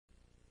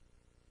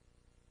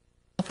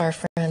our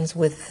friends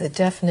with the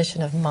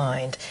definition of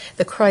mind,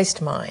 the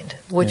Christ mind,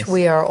 which Yes.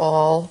 we are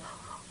all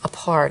a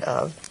part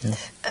of.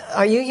 Yes.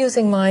 Are you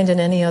using mind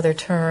in any other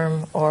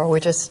term, or we're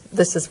this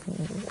is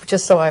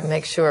just so I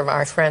make sure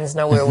our friends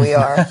know where we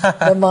are,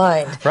 the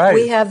mind. Right.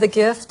 We have the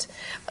gift,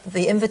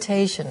 the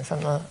invitation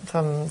from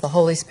the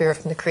Holy Spirit,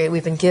 from the Creator.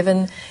 We've been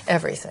given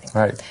everything.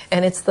 Right.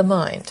 And it's the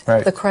mind.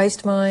 Right. The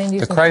Christ mind.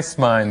 The Christ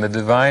mind, the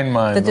divine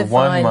mind, the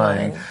one divine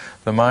mind,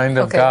 the mind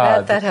of Okay,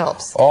 God. that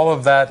helps. All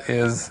of that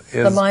is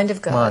The mind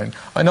of God. mind.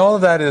 And all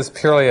of that is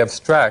purely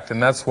abstract,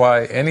 and that's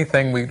why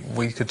anything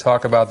we could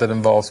talk about that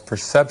involves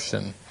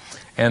perception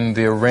and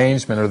the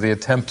arrangement or the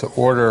attempt to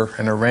order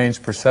and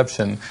arrange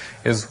perception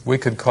is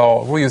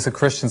we'll use a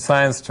Christian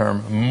Science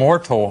term,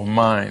 mortal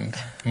mind.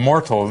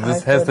 Mortal.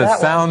 This has the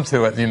sound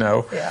to it, you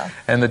know. Yeah.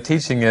 And the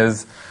teaching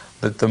is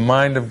that the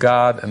mind of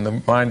God and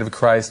the mind of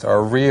Christ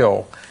are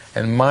real,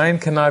 and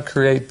mind cannot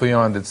create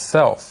beyond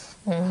itself.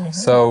 Mm-hmm.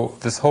 So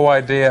this whole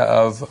idea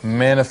of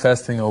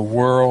manifesting a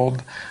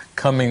world,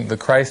 the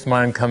Christ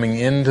mind coming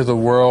into the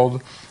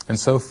world and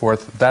so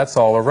forth, that's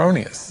all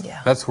erroneous.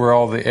 Yeah. That's where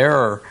all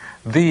the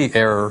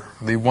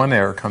one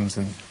error comes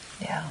in.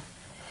 Yeah.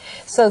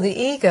 So the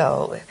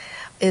ego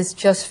is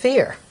just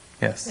fear.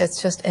 Yes.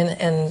 It's just,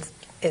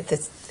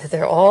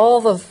 they're all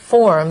the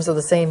forms of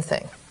the same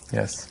thing.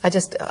 Yes.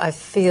 I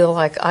feel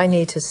like I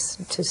need to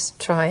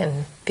try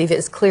and be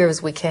as clear as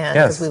we can,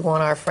 because we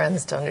want our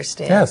friends to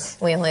understand. Yes.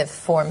 We only have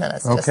 4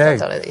 minutes. Okay.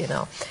 Just, you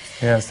know.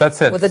 Yes,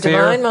 that's it. Well, the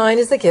divine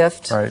mind is the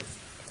gift. Right.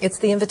 It's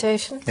the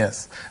invitation.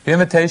 Yes. The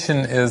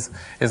invitation is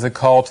a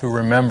call to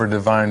remember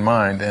divine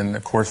mind, and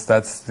of course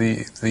that's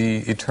the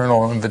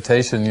eternal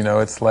invitation. You know,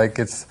 it's like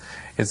it's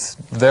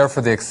there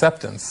for the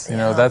acceptance. You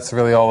know, that's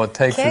really all it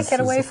takes. Can't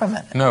get away from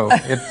it. No,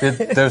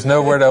 there's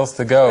nowhere else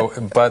to go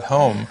but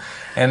home,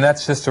 and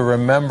that's just a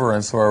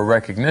remembrance or a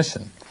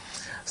recognition.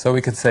 So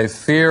we could say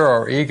fear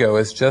or ego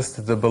is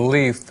just the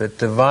belief that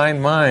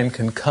divine mind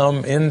can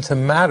come into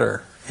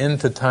matter,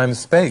 into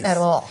time-space. At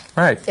all.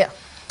 Right. Yeah.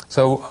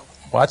 So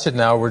watch it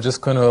now. We're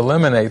just going to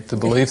eliminate the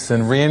beliefs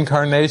in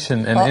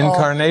reincarnation and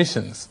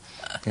incarnations.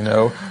 You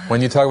know,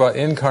 when you talk about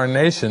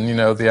incarnation, you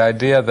know, the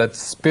idea that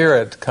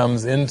spirit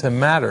comes into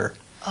matter.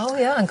 Oh,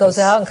 yeah, and goes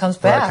out and comes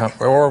back.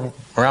 Or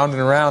around and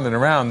around and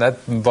around. That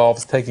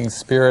involves taking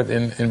spirit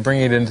and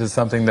bringing it into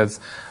something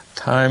that's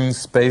time,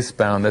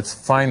 space-bound, that's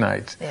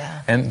finite.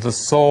 Yeah. And the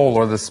soul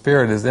or the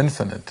spirit is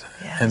infinite.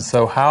 Yeah. And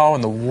so how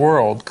in the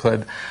world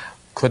could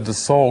the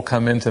soul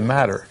come into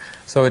matter?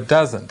 So it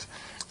doesn't.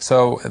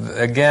 So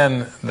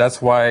again,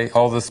 that's why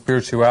all the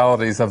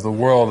spiritualities of the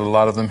world, a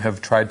lot of them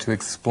have tried to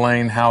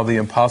explain how the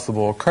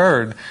impossible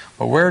occurred.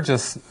 What we're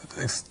just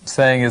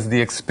saying is the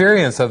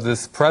experience of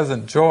this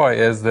present joy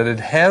is that it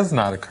has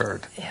not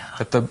occurred. Yeah.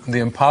 That the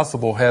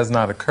impossible has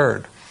not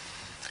occurred.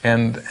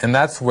 And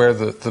that's where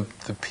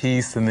the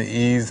peace and the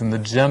ease and the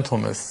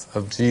gentleness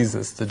of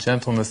Jesus, the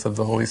gentleness of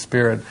the Holy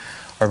Spirit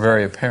are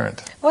very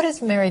apparent. What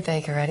does Mary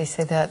Baker Eddy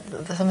say? That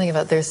something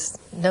about there's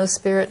no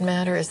spirit in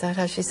matter? Is that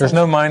how she says? There's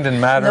no mind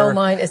in matter. No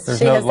mind.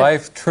 There's no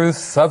life, truth,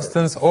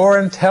 substance, or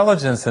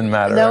intelligence in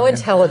matter. No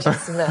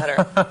intelligence in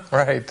matter.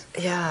 Right.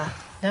 Yeah.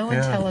 No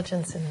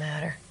intelligence in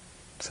matter.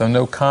 So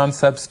no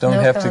concepts,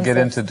 don't have to get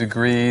into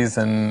degrees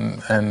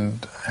and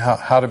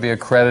how to be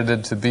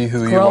accredited to be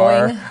who you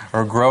are.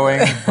 Or growing,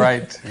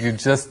 right.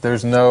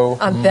 There's no...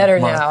 I'm better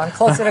now. I'm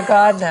closer to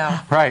God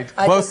now. Right,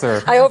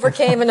 closer. I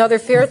overcame another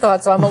fear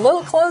thought, so I'm a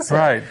little closer.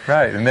 Right.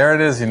 And there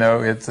it is, you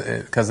know,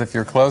 because if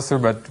you're closer,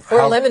 but...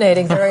 We're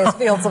eliminating various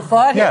fields of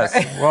thought here.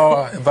 Yes,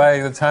 well, by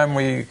the time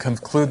we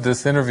conclude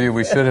this interview,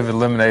 we should have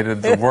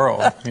eliminated the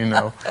world, you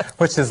know,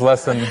 which is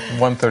lesson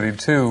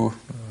 132,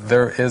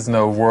 there is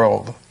no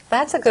world.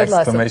 That's a good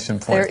exclamation lesson.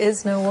 Point. There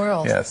is no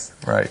world. Yes,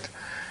 right.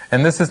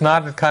 And this is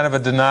not kind of a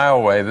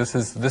denial way. This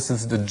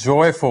is the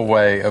joyful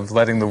way of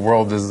letting the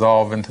world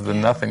dissolve into the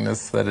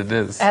nothingness that it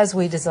is. As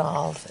we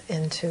dissolve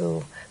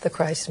into the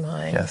Christ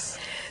mind. Yes.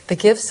 The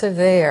gifts are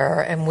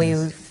there, and we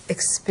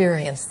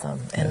experience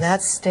them, and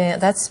that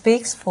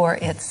speaks for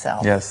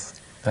itself. Yes,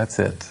 that's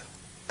it.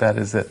 That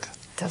is it.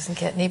 Doesn't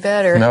get any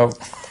better. No.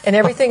 And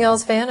everything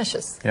else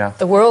vanishes. Yeah.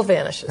 The world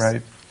vanishes.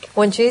 Right.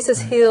 When Jesus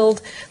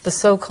healed the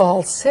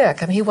so-called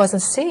sick, I mean, he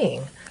wasn't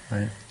seeing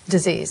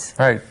disease.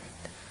 Right.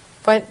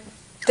 But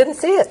didn't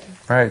see it.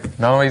 Right.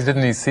 Not only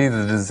didn't he see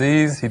the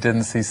disease, he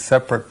didn't see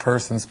separate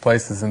persons,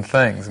 places, and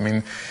things. I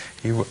mean,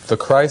 the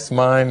Christ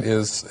mind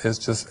is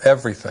just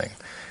everything,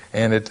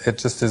 and it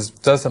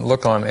just doesn't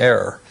look on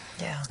error.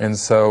 Yeah. And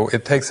so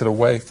it takes it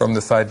away from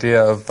this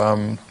idea of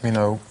you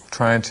know,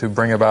 trying to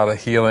bring about a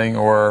healing,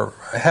 or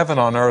heaven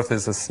on earth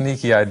is a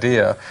sneaky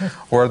idea,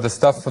 or the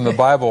stuff from the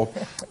Bible,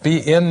 be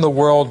in the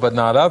world but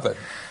not of it.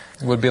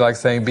 It would be like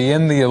saying be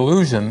in the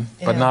illusion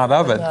but not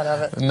of it. Not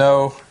of it.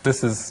 No,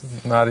 this is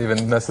not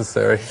even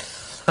necessary.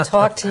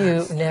 Talk to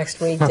you next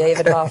week,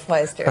 David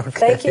Hoffmeister. Okay.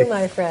 Thank you,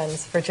 my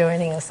friends, for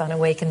joining us on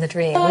Awaken the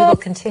Dream. We will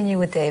continue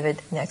with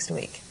David next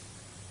week.